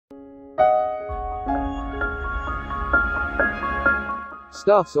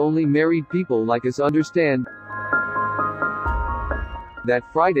stuffs only married people like us understand that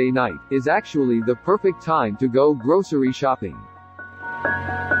Friday night is actually the perfect time to go grocery shopping.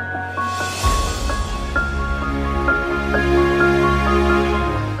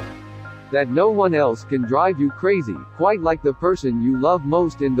 That no one else can drive you crazy, quite like the person you love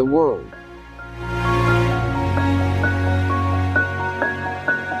most in the world.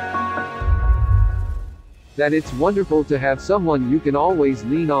 That it's wonderful to have someone you can always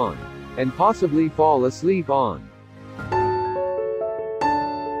lean on, and possibly fall asleep on.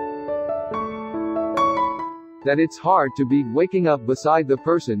 That it's hard to beat waking up beside the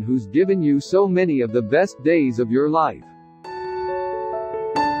person who's given you so many of the best days of your life.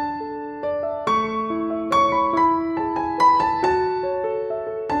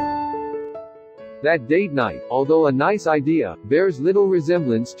 That date night, although a nice idea, bears little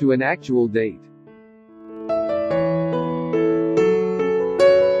resemblance to an actual date.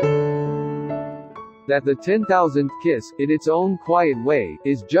 That the 10,000th kiss, in its own quiet way,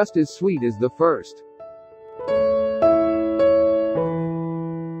 is just as sweet as the first.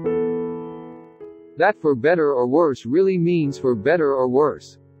 That for better or worse really means for better or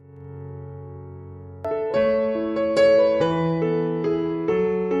worse.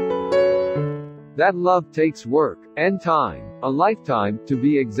 That love takes work, and time, a lifetime, to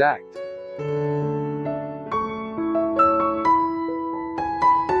be exact.